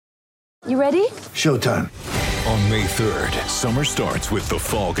You ready? Showtime. On May 3rd, summer starts with The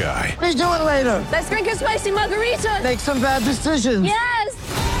Fall Guy. Let's do it later. Let's drink a spicy margarita. Make some bad decisions.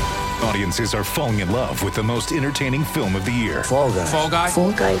 Yes! Audiences are falling in love with the most entertaining film of the year. Fall Guy. Fall Guy?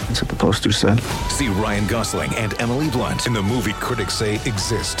 Fall Guy. That's what the poster said. See Ryan Gosling and Emily Blunt in the movie critics say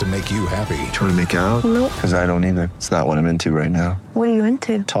exists to make you happy. Trying to make it out? Nope. Because I don't either. It's not what I'm into right now. What are you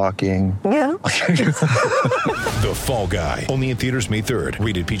into? Talking. Yeah. The Fall Guy. Only in theaters May 3rd.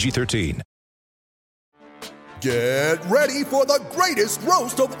 Rated PG-13. Get ready for the greatest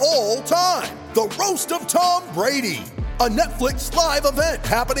roast of all time. The Roast of Tom Brady. A Netflix live event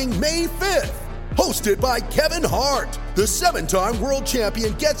happening May 5th. Hosted by Kevin Hart. The 7-time world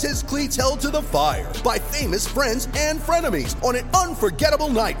champion gets his cleats held to the fire by famous friends and frenemies on an unforgettable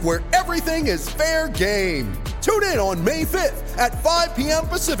night where everything is fair game. Tune in on May 5th at 5 p.m.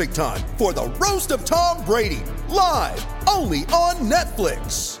 Pacific time for the Roast of Tom Brady. Live only on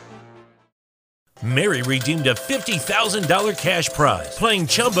Netflix. Mary redeemed a $50,000 cash prize playing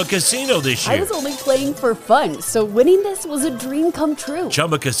Chumba Casino this year. I was only playing for fun, so winning this was a dream come true.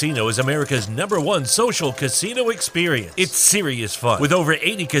 Chumba Casino is America's #1 social casino experience. It's serious fun. With over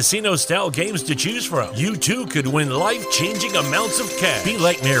 80 casino-style games to choose from, you too could win life-changing amounts of cash. Be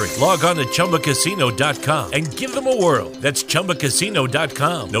like Mary. Log on to ChumbaCasino.com and give them a whirl. That's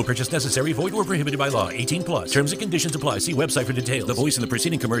ChumbaCasino.com. No purchase necessary. Void or prohibited by law. 18+. Terms and conditions apply. See website for details. The voice in the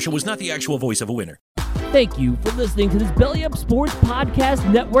preceding commercial was not the actual voice of a winner. Thank you for listening to this Belly Up Sports Podcast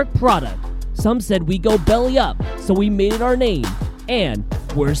Network product. Some said we go belly up, so we made it our name, and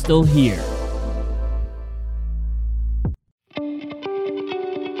we're still here.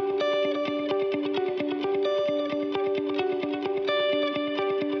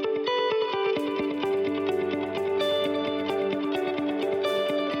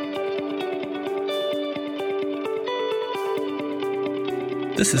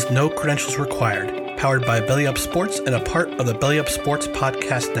 This is No Credentials Required, powered by Belly Up Sports and a part of the Belly Up Sports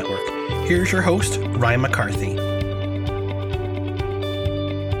Podcast Network. Here's your host, Ryan McCarthy.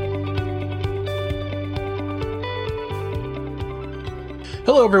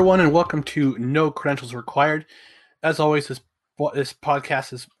 Hello, everyone, and welcome to No Credentials Required. As always, this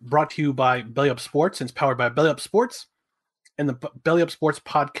podcast is brought to you by Belly Up Sports, and it's powered by Belly Up Sports and the Belly Up Sports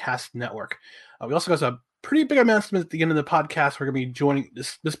Podcast Network. We also got a pretty big announcement at the end of the podcast. We're going to be joining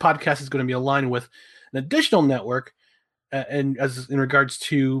this podcast is going to be aligned with an additional network, and as in regards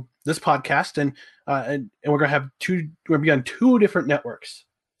to this podcast, and we're going to have we're going to be on 2 different networks.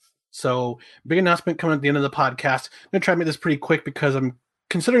 So big announcement coming at the end of the podcast. I'm going to try to make this pretty quick because I'm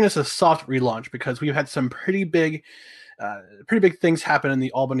considering this a soft relaunch because we've had some pretty big things happen in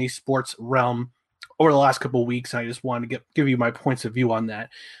the Albany sports realm over the last couple of weeks, and I just wanted to give you my points of view on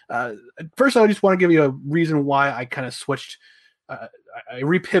that. First, I just want to give you a reason why I kind of switched. I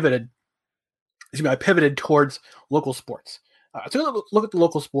pivoted towards local sports. So look at the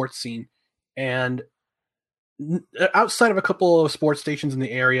local sports scene, and outside of a couple of sports stations in the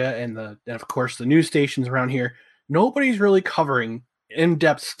area, and of course the news stations around here, nobody's really covering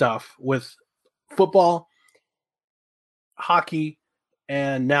in-depth stuff with football, hockey,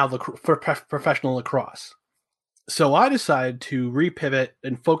 and now the professional lacrosse. So I decided to repivot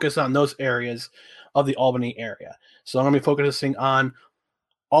and focus on those areas of the Albany area. So I'm going to be focusing on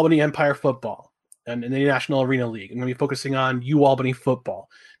Albany Empire football and the National Arena League. I'm going to be focusing on UAlbany football.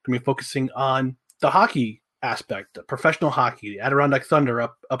 I'm going to be focusing on the hockey aspect, the professional hockey, the Adirondack Thunder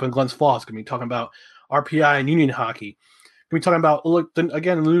up in Glens Falls. I'm going to be talking about RPI and Union hockey. I'm going to be talking about,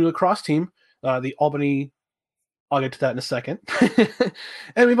 again, the new lacrosse team, the Albany. I'll get to that in a second.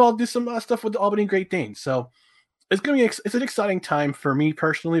 And we've all do some stuff with the Albany Great Danes. So it's an exciting time for me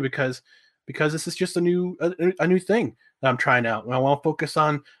personally because this is just a new thing that I'm trying out. And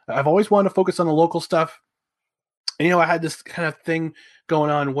I've always wanted to focus on the local stuff. And, I had this kind of thing going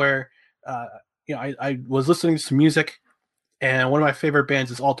on where, I was listening to some music, and one of my favorite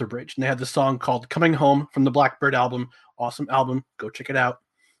bands is Alter Bridge. And they had this song called Coming Home from the Blackbird album. Awesome album. Go check it out.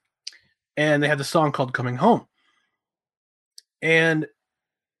 And they had this song called Coming Home. And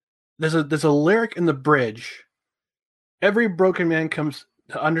there's a lyric in the bridge. Every broken man comes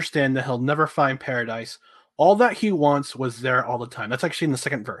to understand that he'll never find paradise. All that he wants was there all the time. That's actually in the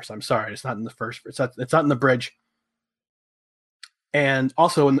second verse. I'm sorry, it's not in the first. It's not in the bridge. And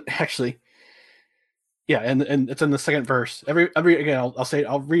also, and it's in the second verse. Every again,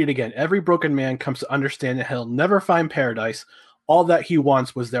 I'll read it again. Every broken man comes to understand that he'll never find paradise. All that he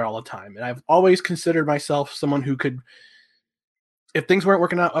wants was there all the time. And I've always considered myself someone who could, if things weren't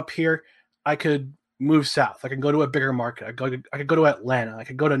working out up here, I could move south. I could go to a bigger market. I could go to Atlanta. I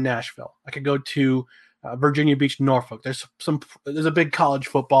could go to Nashville. I could go to Virginia Beach, Norfolk. There's a big college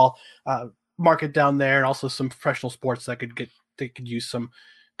football market down there, and also some professional sports that could use some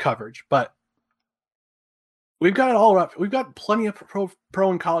coverage. But we've got it all up. We've got plenty of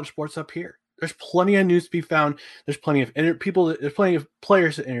pro and college sports up here. There's plenty of news to be found. There's plenty of There's plenty of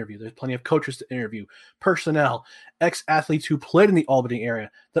players to interview. There's plenty of coaches to interview, personnel, ex-athletes who played in the Albany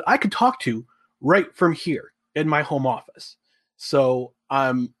area that I could talk to right from here in my home office. So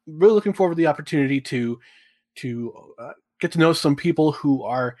I'm really looking forward to the opportunity to get to know some people who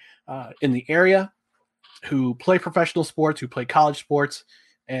are in the area, who play professional sports, who play college sports,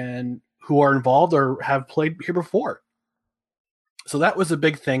 and who are involved or have played here before. So that was a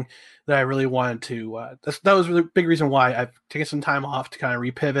big thing that I really wanted to. That was a big reason why I've taken some time off to kind of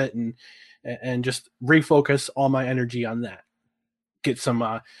repivot and just refocus all my energy on that. Get some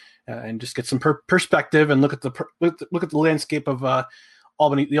and just get some perspective and look at the landscape of the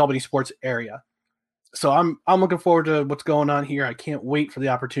Albany sports area. So I'm looking forward to what's going on here. I can't wait for the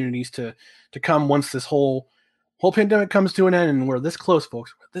opportunities to come once this whole pandemic comes to an end, and we're this close,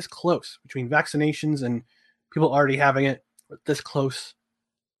 folks. We're this close between vaccinations and people already having it. We're this close.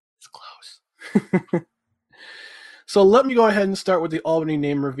 It's close. So let me go ahead and start with the Albany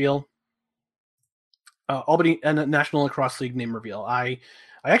name reveal. Albany and National Lacrosse League name reveal. I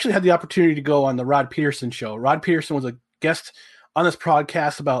actually had the opportunity to go on the Rod Peterson show. Rod Peterson was a guest on this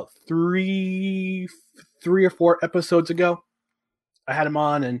podcast about three or four episodes ago. I had him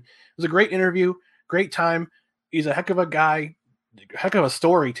on, and it was a great interview, great time. He's a heck of a guy, heck of a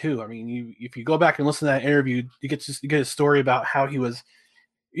story too. I mean, if you go back and listen to that interview, you get a story about how he was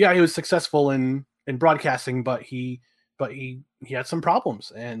successful in broadcasting, but he had some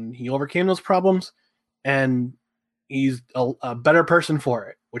problems, and he overcame those problems, and he's a better person for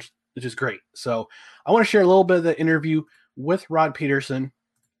it, which is great. So I want to share a little bit of the interview with Rod Peterson.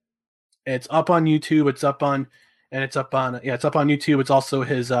 It's up on YouTube. It's up on YouTube. It's also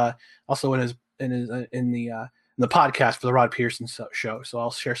in the podcast for the Rod Peterson show. So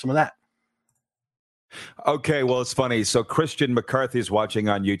I'll share some of that. Okay, well, it's funny. So Christian McCarthy is watching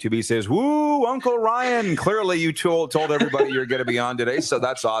on YouTube. He says, "Woo, Uncle Ryan, clearly you told everybody you're going to be on today, so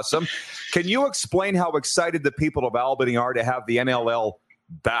that's awesome. Can you explain how excited the people of Albany are to have the NLL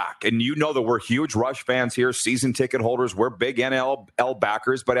back? And you know that we're huge Rush fans here, season ticket holders. We're big NLL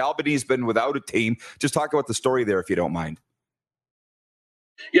backers, but Albany's been without a team. Just talk about the story there, if you don't mind."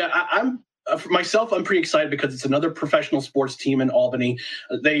 Yeah, I'm for myself, I'm pretty excited because it's another professional sports team in Albany.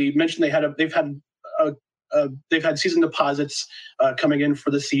 They mentioned they've had season deposits coming in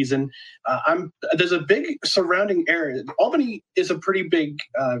for the season. There's a big surrounding area. Albany is a pretty big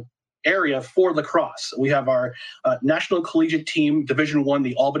area for lacrosse. We have our national collegiate team, Division I,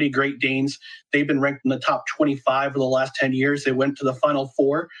 the Albany Great Danes. They've been ranked in the top 25 for the last 10 years. They went to the Final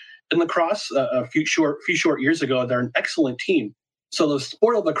Four in lacrosse a few short years ago. They're an excellent team. So the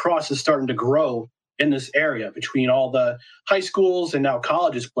sport of lacrosse is starting to grow in this area between all the high schools and now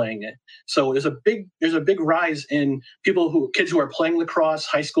colleges playing it. So there's a big rise in kids who are playing lacrosse,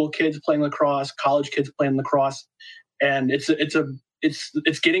 high school kids playing lacrosse, college kids playing lacrosse, and it's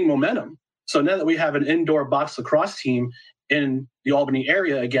getting momentum. So now that we have an indoor box lacrosse team in the Albany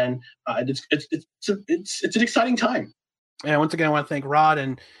area again, it's an exciting time. And once again, I want to thank Rod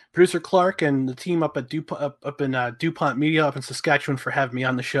and producer Clark and the team up at DuPont Media up in Saskatchewan for having me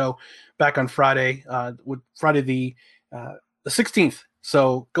on the show back on Friday, the 16th.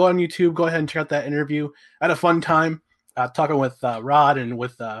 So go on YouTube, go ahead and check out that interview. I had a fun time talking with Rod and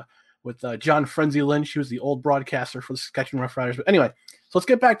with John Frenzy Lynch, who's the old broadcaster for the Saskatchewan Roughriders. But anyway, so let's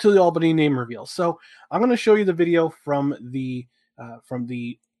get back to the Albany name reveal. So I'm going to show you the video from the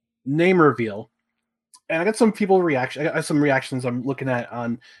name reveal. And I got some I got some reactions I'm looking at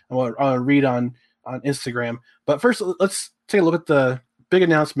on read on Instagram. But first, let's take a look at the big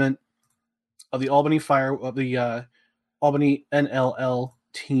announcement of the Albany Fire of the Albany NLL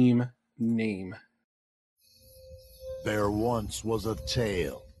team name. There once was a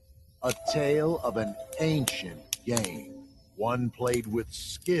tale of an ancient game, one played with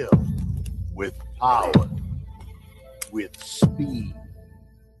skill, with power, with speed.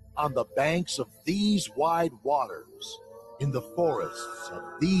 On the banks of these wide waters, in the forests of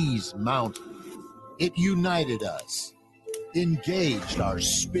these mountains, it united us, engaged our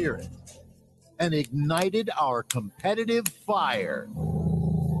spirit, and ignited our competitive fire.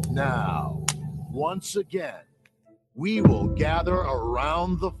 Now, once again, we will gather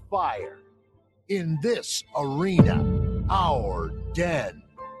around the fire in this arena, our den,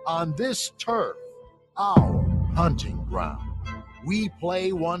 on this turf, our hunting ground. We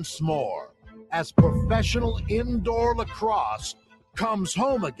play once more as professional indoor lacrosse comes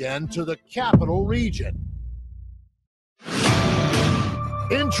home again to the capital region.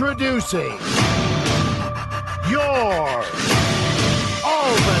 Introducing your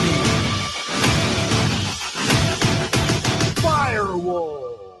Albany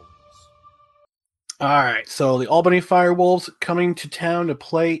Firewolves. All right, so the Albany Firewolves coming to town to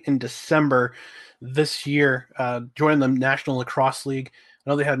play in December this year, joining the National Lacrosse League. I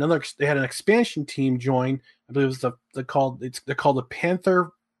know they had an expansion team join. I believe it was they're called the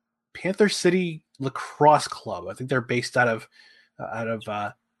Panther City Lacrosse Club. I think they're based out of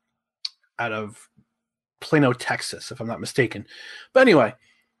Plano, Texas, if I'm not mistaken. But anyway,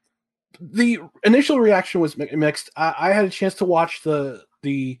 the initial reaction was mixed. I had a chance to watch the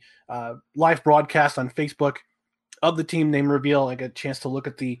live broadcast on Facebook of the team name reveal. I got a chance to look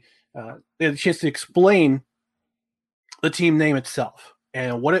at they had a chance to explain the team name itself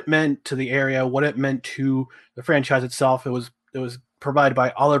and what it meant to the area, what it meant to the franchise itself. It was provided by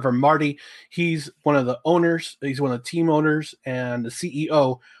Oliver Marty. He's one of the owners. He's one of the team owners and the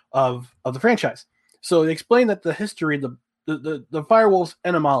CEO of the franchise. So they explained that the history, the Firewolves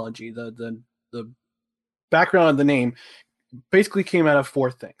etymology, the background of the name basically came out of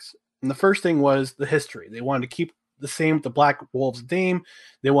four things. And the first thing was the history. They wanted to keep the same with the Black Wolves name.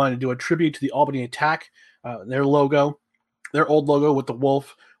 They wanted to do a tribute to the Albany Attack, their logo, their old logo with the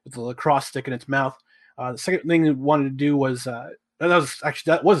wolf with the lacrosse stick in its mouth. The second thing they wanted to do was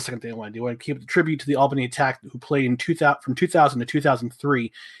that was the second thing they wanted to do. They wanted to keep the tribute to the Albany Attack, who played from 2000 to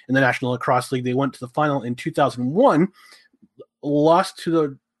 2003 in the National Lacrosse League. They went to the final in 2001, lost to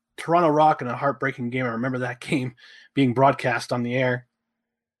the Toronto Rock in a heartbreaking game. I remember that game being broadcast on the air.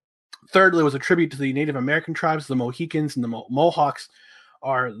 Thirdly, was a tribute to the Native American tribes. The Mohicans and the Mohawks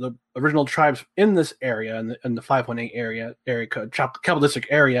are the original tribes in this area, in the 518 area code, Capital District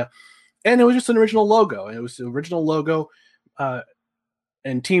area. And it was just an original logo. It was the original logo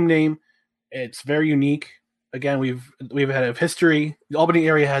and team name. It's very unique. Again, we've had a history. The Albany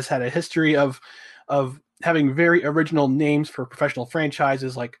area has had a history of having very original names for professional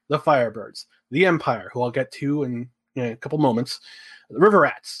franchises like the Firebirds, the Empire, who I'll get to in a couple moments, the River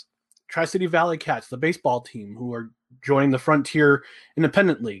Rats, Tri-City Valley Cats, the baseball team, who are joining the Frontier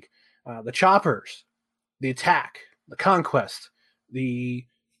Independent League, the Choppers, the Attack, the Conquest, the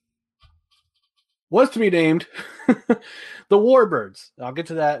was to be named the Warbirds. I'll get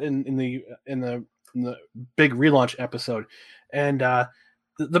to that in the big relaunch episode, and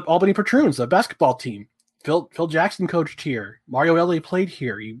the Albany Patroons, the basketball team. Phil Jackson coached here. Mario Ellie played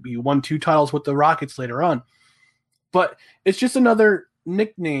here. He won 2 titles with the Rockets later on. But it's just another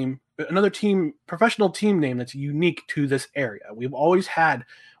nickname, another professional team name that's unique to this area. We've always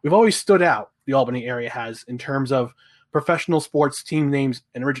stood out, the Albany area has, in terms of professional sports team names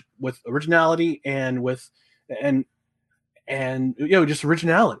and with originality and just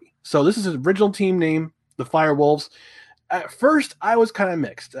originality. So this is an original team name, the Firewolves. At first, I was kind of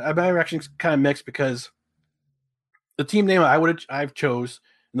mixed. My reaction is kind of mixed because the team name I've chose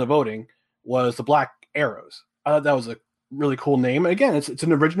in the voting was the Black Arrows. I thought that was a really cool name. Again, it's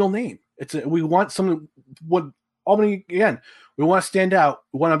an original name. We want Albany again. We want to stand out.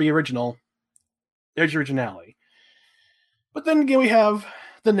 We want to be original. There's originality. But then again, we have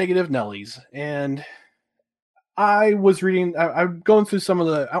the negative Nellies, and I was reading. I'm going through some of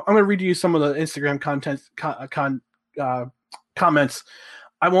the. I'm going to read you some of the Instagram comments.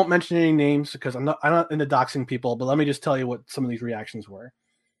 I won't mention any names because I'm not into doxing people. But let me just tell you what some of these reactions were.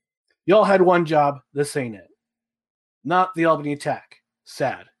 Y'all had one job. This ain't it. Not the Albany Attack.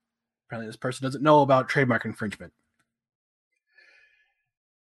 Sad. Apparently, this person doesn't know about trademark infringement.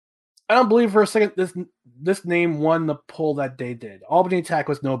 I don't believe for a second this name won the poll that day did. Albany Attack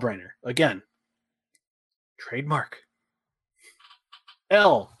was no-brainer. Again, trademark.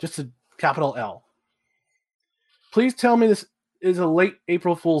 L, just a capital L. Please tell me this is a late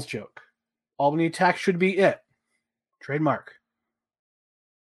April Fool's joke. Albany Attack should be it. Trademark.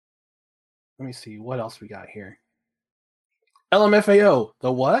 Let me see what else we got here. LMFAO, the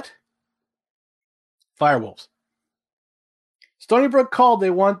what? Firewolves. Stony Brook called. They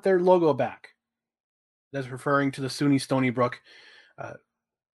want their logo back. That's referring to the SUNY Stony Brook,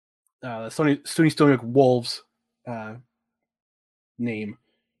 SUNY Stony Brook Wolves name. ...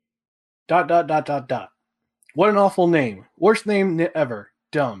 What an awful name. Worst name ever.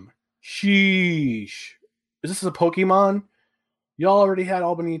 Dumb. Sheesh. Is this a Pokemon? Y'all already had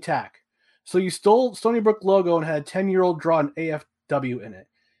Albany Attack. So you stole Stony Brook logo and had a 10-year-old draw an AFW in it.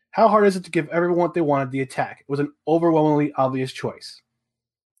 How hard is it to give everyone what they wanted, the Attack? It was an overwhelmingly obvious choice.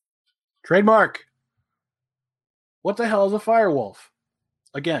 Trademark. What the hell is a Firewolf?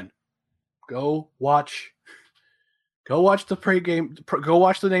 Again, go watch the pregame. Go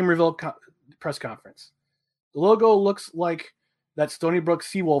watch the name reveal press conference. The logo looks like that Stony Brook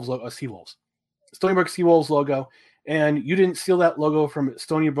Seawolves logo, Stony Brook Seawolves logo, and you didn't steal that logo from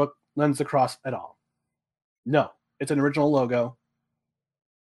Stony Brook Men's Lacrosse at all. No, it's an original logo.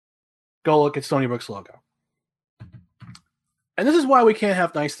 Go look at Stony Brook's logo. And this is why we can't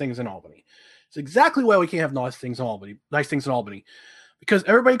have nice things in Albany. It's exactly why we can't have nice things in Albany. Because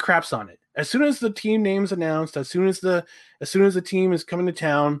everybody craps on it. As soon as the team name's announced, as soon as the team is coming to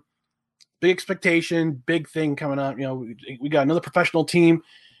town, big expectation, big thing coming up. You know, we got another professional team,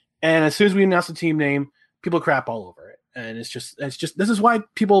 and as soon as we announce the team name, people crap all over it. And it's just this is why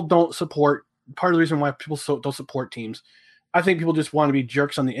people don't support. Part of the reason why people don't support teams. I think people just want to be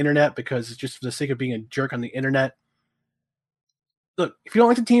jerks on the internet because it's just for the sake of being a jerk on the internet. Look, if you don't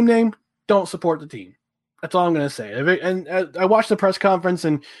like the team name, don't support the team. That's all I'm going to say. And I watched the press conference,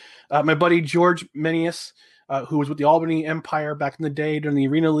 and my buddy George Menius, who was with the Albany Empire back in the day during the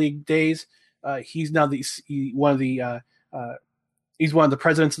Arena League days, he's now one of the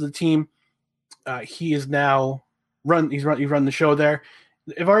presidents of the team. He is now run the show there.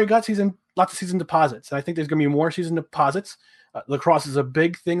 They've already got lots of season deposits. And I think there's going to be more season deposits. Lacrosse is a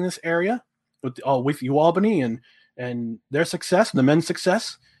big thing in this area with U Albany and their success, and the men's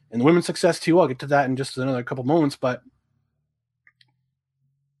success, and the women's success too. I'll get to that in just another couple moments. But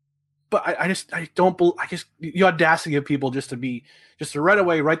the audacity of people just to right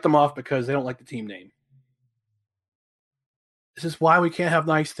away write them off because they don't like the team name. This is why we can't have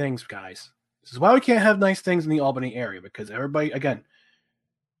nice things, guys. This is why we can't have nice things in the Albany area, because everybody, again,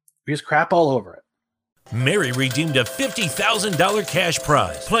 we just crap all over it. Mary redeemed a $50,000 cash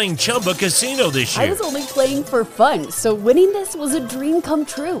prize playing Chumba Casino this year. I was only playing for fun, so winning this was a dream come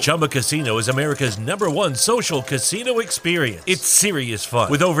true. Chumba Casino is America's #1 social casino experience. It's serious fun.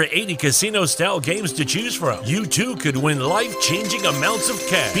 With over 80 casino-style games to choose from, you too could win life-changing amounts of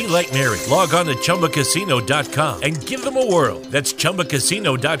cash. Be like Mary. Log on to ChumbaCasino.com and give them a whirl. That's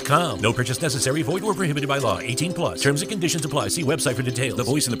ChumbaCasino.com. No purchase necessary. Void where prohibited by law. 18+. Terms and conditions apply. See website for details. The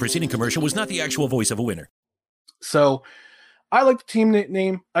voice in the preceding commercial was not the actual voice of a winner. So I like the team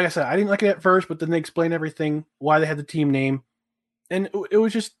name. Like I said, I didn't like it at first, but then they explained everything, why they had the team name. And it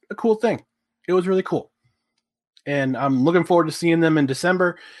was just a cool thing. It was really cool. And I'm looking forward to seeing them in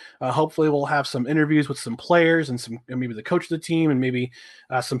December. Hopefully we'll have some interviews with some players and maybe the coach of the team, and maybe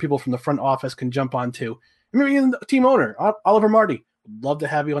some people from the front office can jump on too. And maybe even the team owner, Oliver Marty. Would love to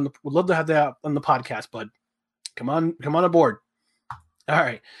have you would love to have that on the podcast, bud. Come on aboard. All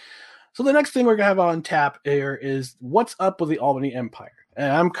right. So the next thing we're going to have on tap here is what's up with the Albany Empire. And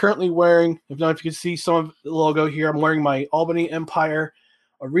I'm currently wearing, if you can see some of the logo here, I'm wearing my Albany Empire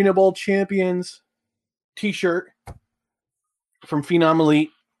Arena Bowl Champions t-shirt from Phenom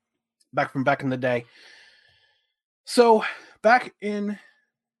Elite back in the day. So back in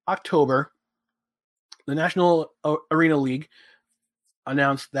October, the National Arena League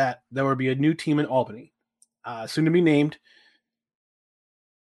announced that there would be a new team in Albany, soon to be named.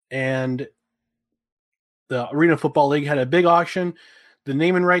 And the Arena Football League had a big auction. The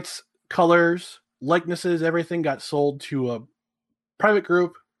naming rights, colors, likenesses, everything got sold to a private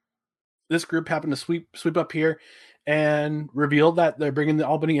group. This group happened to sweep up here and revealed that they're bringing the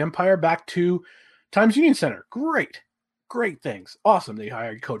Albany Empire back to Times Union Center. Great things. Awesome. They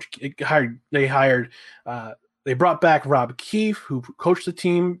brought back Rob Keefe, who coached the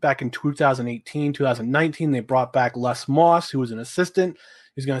team back in 2018, 2019. They brought back Les Moss, who was an assistant.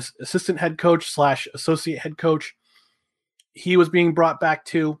 He's going to assistant head coach / associate head coach. He was being brought back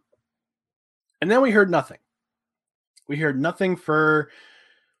too. And then we heard nothing. We heard nothing for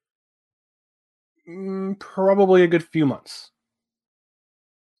probably a good few months.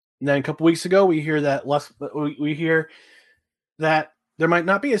 And then a couple weeks ago, we hear that there might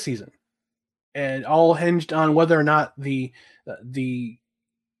not be a season. And all hinged on whether or not the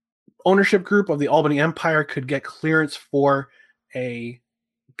ownership group of the Albany Empire could get clearance for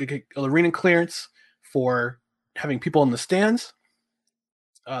arena clearance for having people in the stands.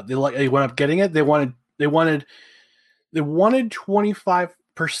 They went up getting it. They wanted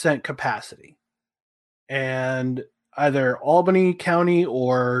 25% capacity, and either Albany County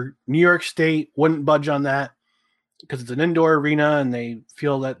or New York State wouldn't budge on that because it's an indoor arena, and they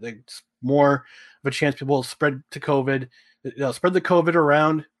feel that it's more of a chance people will spread the COVID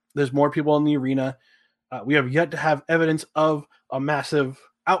around. There's more people in the arena. We have yet to have evidence of a massive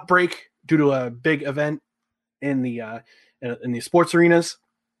outbreak due to a big event in the sports arenas.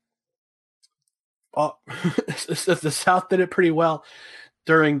 The South did it pretty well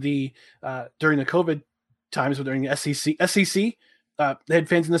during the COVID times, during the SEC. They had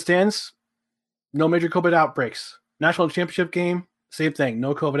fans in the stands. No major COVID outbreaks. National championship game, same thing.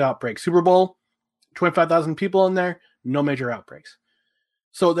 No COVID outbreaks. Super Bowl, 25,000 people in there. no major outbreaks.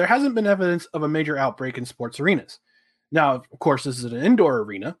 So there hasn't been evidence of a major outbreak in sports arenas. Now, of course, this is an indoor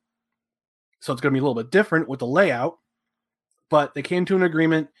arena, so it's going to be a little bit different with the layout, but they came to an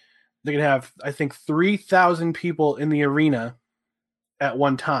agreement. They could have, I think, 3,000 people in the arena at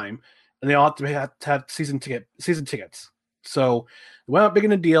one time, and they all have to have season tickets. So it went out big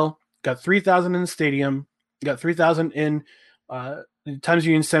in a deal, got 3,000 in the stadium, got 3,000 in the Times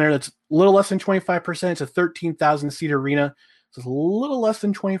Union Center. That's a little less than 25%. It's a 13,000 seat arena. So it's a little less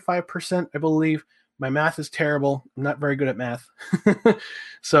than 25%, I believe. My math is terrible. I'm not very good at math.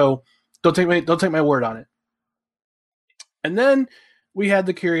 So don't take my word on it. And then we had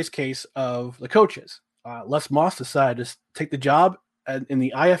the curious case of the coaches. Les Moss decided to take the job in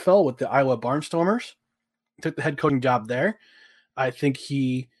the IFL with the Iowa Barnstormers. Took the head coaching job there. I think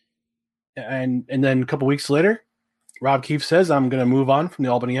and then a couple weeks later, Rob Keefe says, I'm going to move on from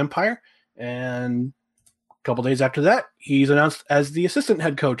the Albany Empire. And a couple days after that, he's announced as the assistant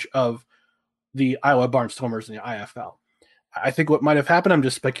head coach of the Iowa Barnstormers in the IFL. I think what might have happened, I'm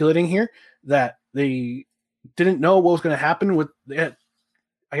just speculating here, that they didn't know what was going to happen with it.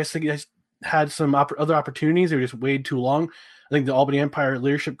 I guess they guys had some other opportunities. They were just waited too long. I think the Albany Empire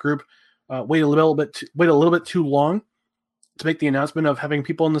leadership group waited a little bit too long to make the announcement of having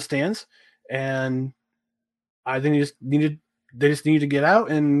people in the stands, and I think they just needed to get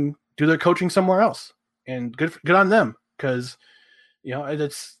out and do their coaching somewhere else. And good on them, because if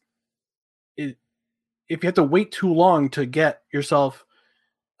you have to wait too long to get yourself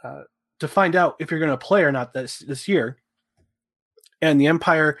to find out if you're going to play or not this year, and the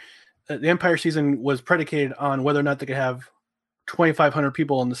Empire season was predicated on whether or not they could have 2,500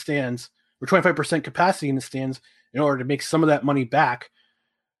 people in the stands or 25% capacity in the stands in order to make some of that money back.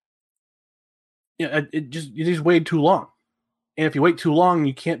 You just waited too long. And if you wait too long,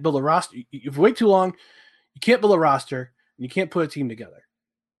 you can't build a roster. If you wait too long, you can't build a roster and you can't put a team together.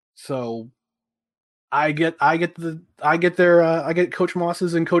 So I get Coach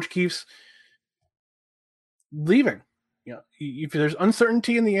Moss's and Coach Keefe's leaving. If there's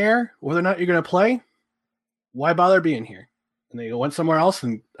uncertainty in the air whether or not you're going to play, why bother being here? And they went somewhere else,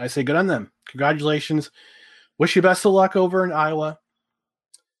 and I say good on them. Congratulations. Wish you best of luck over in Iowa.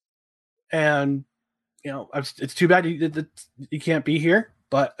 And it's too bad you can't be here.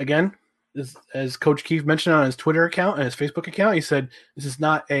 But again, as Coach Keefe mentioned on his Twitter account and his Facebook account, he said this is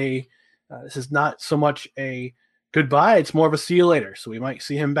not so much a goodbye. It's more of a see you later. So we might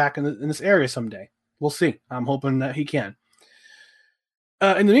see him back in this area someday. We'll see. I'm hoping that he can.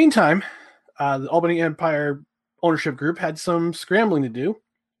 In the meantime, the Albany Empire ownership group had some scrambling to do,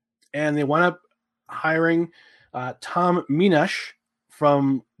 and they wound up hiring Tom Minash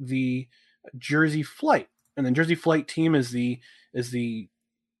from the Jersey Flight. And the Jersey Flight team is the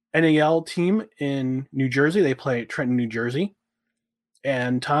NAL team in New Jersey. They play at Trenton, New Jersey.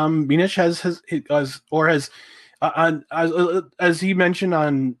 And Tom Minash as he mentioned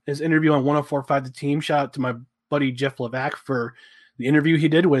on his interview on 104.5 The Team, shout out to my buddy Jeff Levac for the interview he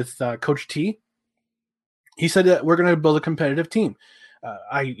did with Coach T. He said that we're going to build a competitive team.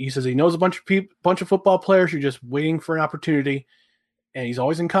 He says he knows a bunch of football players who are just waiting for an opportunity, and he's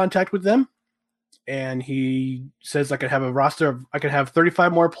always in contact with them. And he says I could have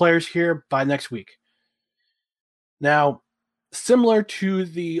 35 more players here by next week. Now, similar to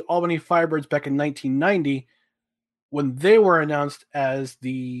the Albany Firebirds back in 1990, when they were announced as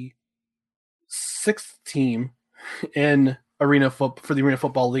the 6th team in for the Arena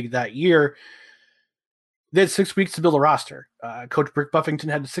Football League that year, they had 6 weeks to build a roster. Coach Brick Buffington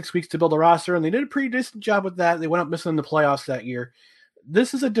had 6 weeks to build a roster, and they did a pretty decent job with that. They went up missing the playoffs that year.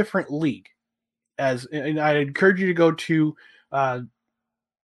 This is a different league. And I encourage you to go to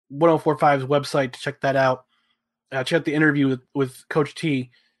 1045's website to check that out. Check out the interview with Coach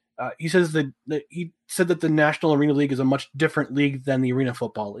T. He says that he said that the National Arena League is a much different league than the Arena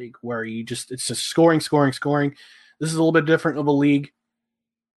Football League, where it's just scoring. This is a little bit different of a league.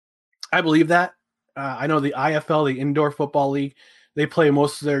 I believe that. I know the IFL, the Indoor Football League, they play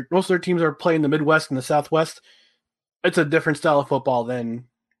most of their teams are playing the Midwest and the Southwest. It's a different style of football than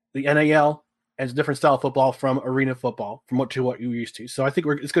the NAL. And it's a different style of football from arena football, from what you're used to. So I think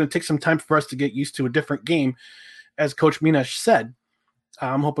it's going to take some time for us to get used to a different game, as Coach Minash said.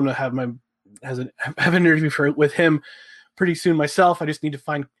 I'm hoping to have an interview with him pretty soon myself. I need to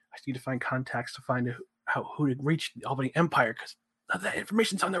find contacts to find who to reach the Albany Empire, because that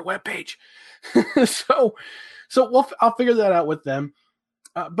information's on their webpage. so I'll figure that out with them.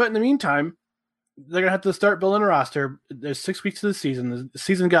 But in the meantime, they're gonna have to start building a roster. There's 6 weeks to the season. The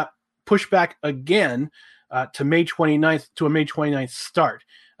season got pushed back again to May 29th, to a May 29th start.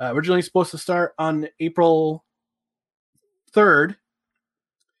 Originally supposed to start on April 3rd.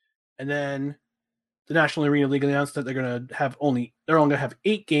 And then the National Arena League announced that they're only going to have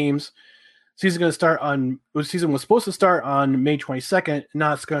 8 games. Season was supposed to start on May 22nd.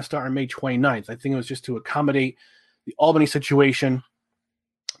 Now it's going to start on May 29th. I think it was just to accommodate the Albany situation,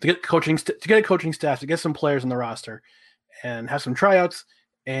 to get a coaching staff, to get some players on the roster, and have some tryouts,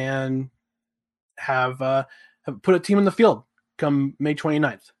 and have put a team in the field come May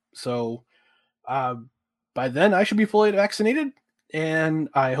 29th. So by then I should be fully vaccinated, and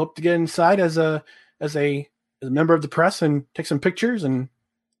I hope to get inside as a member of the press and take some pictures and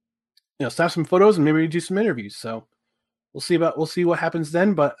snap some photos and maybe do some interviews. So we'll see what happens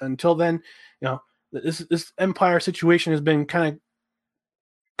then. But until then, this Empire situation has been kind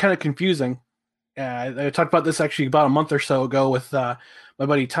of confusing. I talked about this actually about a month or so ago with my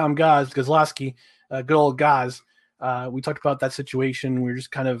buddy Tom Gazlowski, good old Gaz. We talked about that situation. We were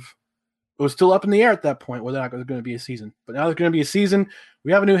just it was still up in the air at that point whether or not it was going to be a season. But now there's going to be a season.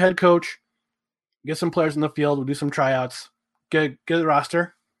 We have a new head coach. Get some players in the field. We'll do some tryouts. Get a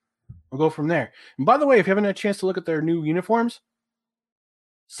roster. We'll go from there. And by the way, if you haven't had a chance to look at their new uniforms,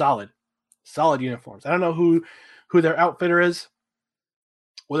 solid uniforms. I don't know who their outfitter is,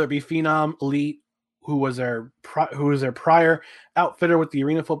 whether it be Phenom, Elite, who was their prior outfitter with the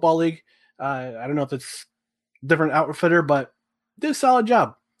Arena Football League. I don't know if it's a different outfitter, but did a solid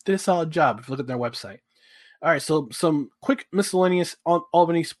job. If you look at their website. All right, so some quick miscellaneous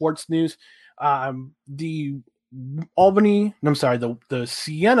Albany sports news. The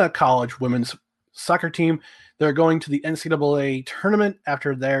Siena College women's soccer team, they're going to the NCAA tournament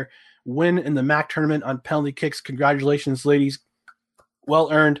after their win in the MAC tournament on penalty kicks. Congratulations, ladies.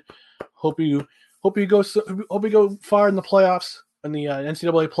 Well earned. Hope you go far in the playoffs, in the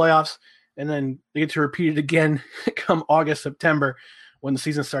NCAA playoffs, and then they get to repeat it again come August, September when the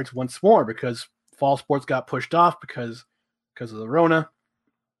season starts once more, because fall sports got pushed off because of the Rona.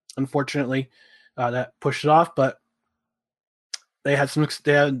 Unfortunately, that pushed it off, but they had some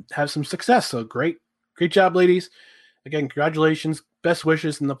success. So great job, ladies. Again, congratulations. Best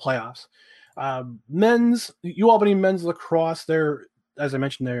wishes in the playoffs. UAlbany men's lacrosse. As I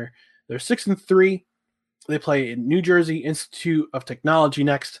mentioned, they're 6-3. They play in New Jersey Institute of Technology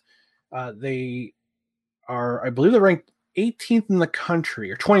next. They are, I believe, they're ranked 18th in the country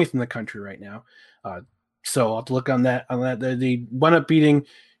or 20th in the country right now. So I'll have to look on that. They wound up beating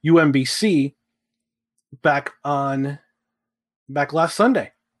UMBC back last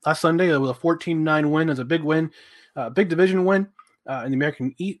Sunday. It was a 14-9 win. It was a big win, big division win in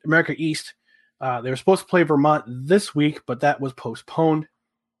the America East. They were supposed to play Vermont this week, but that was postponed.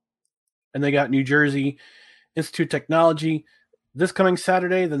 And they got New Jersey Institute of Technology this coming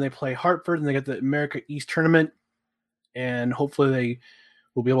Saturday. Then they play Hartford, and they get the America East tournament. And hopefully they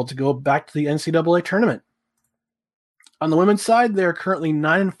will be able to go back to the NCAA tournament. On the women's side, they're currently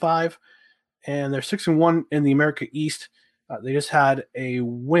 9-5, and they're 6-1 in the America East. They just had a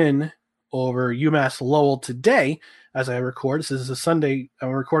win over UMass Lowell today as I record. This is a Sunday. I'm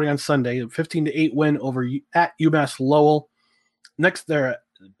recording on Sunday. A 15-8 win at UMass Lowell. Next, there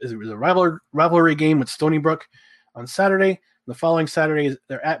is a rivalry game with Stony Brook on Saturday. The following Saturday,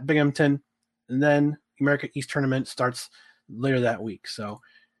 they're at Binghamton, and then the America East tournament starts later that week. So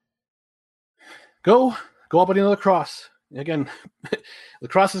go up on the lacrosse. Again,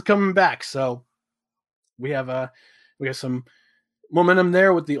 lacrosse is coming back, so we have some momentum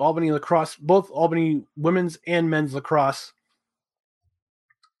there with the Albany lacrosse, both Albany women's and men's lacrosse.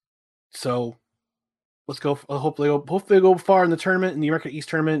 So let's go. Hopefully go far in the tournament, in the America East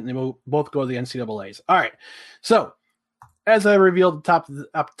tournament, and they will both go to the NCAAs. All right. So as I revealed at the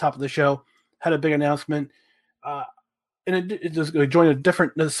top of the show, had a big announcement. And it is going to join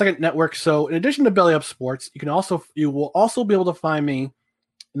the second network. So in addition to Belly Up Sports, you will also be able to find me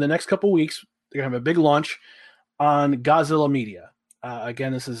in the next couple of weeks. They're going to have a big launch on Godzilla Media.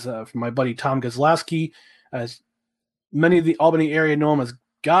 Again, this is from my buddy Tom Gazlowski. As many of the Albany area know him as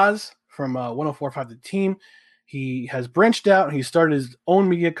Gaz from 104.5 The Team. He has branched out and he started his own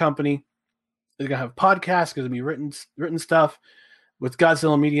media company. He's going to have podcasts, going to be written stuff with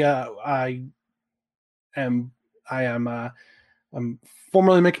Godzilla Media. I'm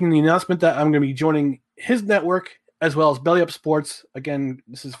formally making the announcement that I'm going to be joining his network as well as Belly Up Sports. Again,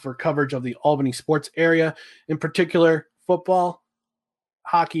 this is for coverage of the Albany sports area, in particular football,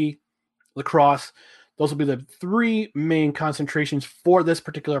 hockey, lacrosse. Those will be the three main concentrations for this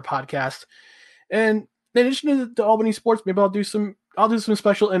particular podcast. And in addition to the Albany sports, maybe I'll do some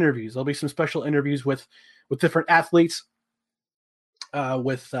special interviews. There'll be some special interviews with different athletes,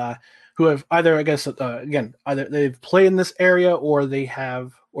 who have either, I guess, either they've played in this area or they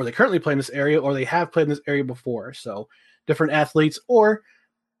currently play in this area or they have played in this area before. So different athletes, or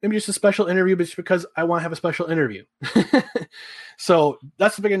maybe just a special interview just because I want to have a special interview. So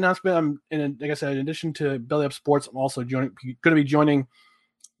that's the big announcement. Like I said, in addition to Belly Up Sports, I'm also going to be joining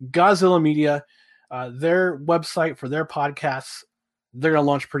Godzilla Media, their website for their podcasts. They're going to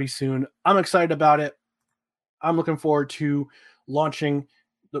launch pretty soon. I'm excited about it. I'm looking forward to launching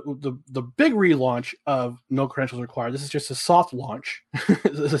the big relaunch of No Credentials Required. This is just a soft launch.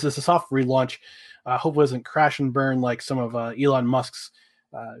 This is a soft relaunch. Hopefully it doesn't crash and burn like some of Elon Musk's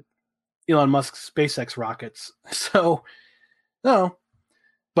SpaceX rockets. So, no.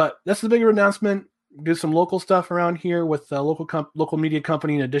 But that's the bigger announcement. Do some local stuff around here with a local media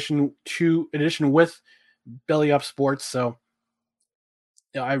company in addition with Belly Up Sports. So,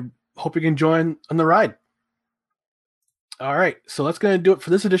 I hope you can join on the ride. All right, so that's going to do it for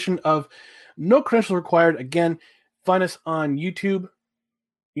this edition of No Credentials Required. Again, find us on YouTube.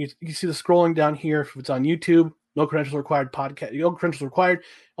 You can see the scrolling down here if it's on YouTube. No Credentials Required podcast. No Credentials Required.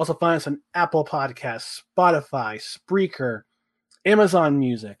 Also find us on Apple Podcasts, Spotify, Spreaker, Amazon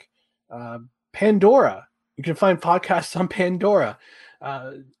Music, Pandora. You can find podcasts on Pandora,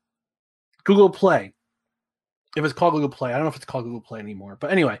 Google Play. If it's called Google Play, I don't know if it's called Google Play anymore.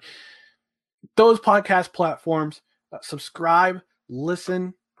 But anyway, those podcast platforms. Subscribe,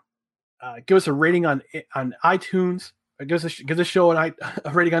 listen, give us a rating on iTunes. Give the show a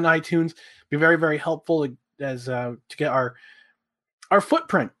rating on iTunes. Be very, very helpful as to get our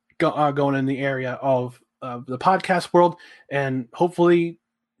footprint going in the area of the podcast world. And hopefully,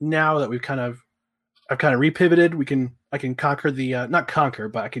 now that I've kind of repivoted, I can conquer the not conquer,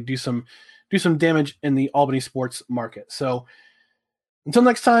 but I can do some damage in the Albany sports market. So until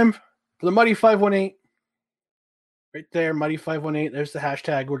next time, for the Muddy 518. Right there, Muddy 518. There's the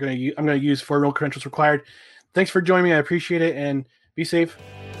hashtag I'm gonna use for No Credentials Required. Thanks for joining me. I appreciate it, and be safe.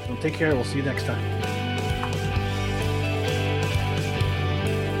 Well, take care. We'll see you next time.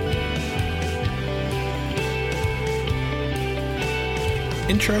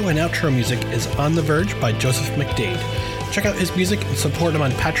 Intro and outro music is On the Verge by Joseph McDade. Check out his music and support him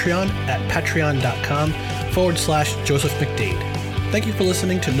on Patreon at patreon.com/Joseph McDade. Thank you for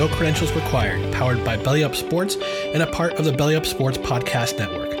listening to No Credentials Required, powered by Belly Up Sports and a part of the Belly Up Sports Podcast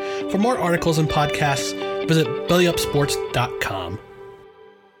Network. For more articles and podcasts, visit bellyupsports.com.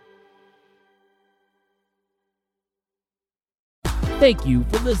 Thank you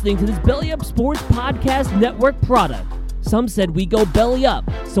for listening to this Belly Up Sports Podcast Network product. Some said we go belly up,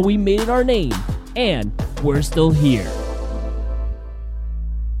 so we made it our name, and we're still here.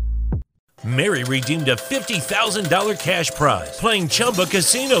 Mary redeemed a $50,000 cash prize playing Chumba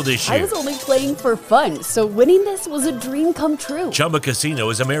Casino this year. I was only playing for fun, so winning this was a dream come true. Chumba Casino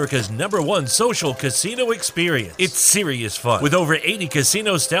is America's #1 social casino experience. It's serious fun. With over 80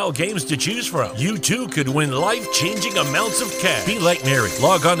 casino-style games to choose from, you too could win life-changing amounts of cash. Be like Mary.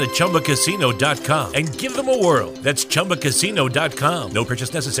 Log on to ChumbaCasino.com and give them a whirl. That's ChumbaCasino.com. No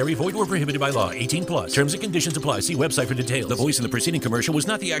purchase necessary. Void or prohibited by law. 18+. Terms and conditions apply. See website for details. The voice in the preceding commercial was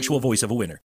not the actual voice of a winner.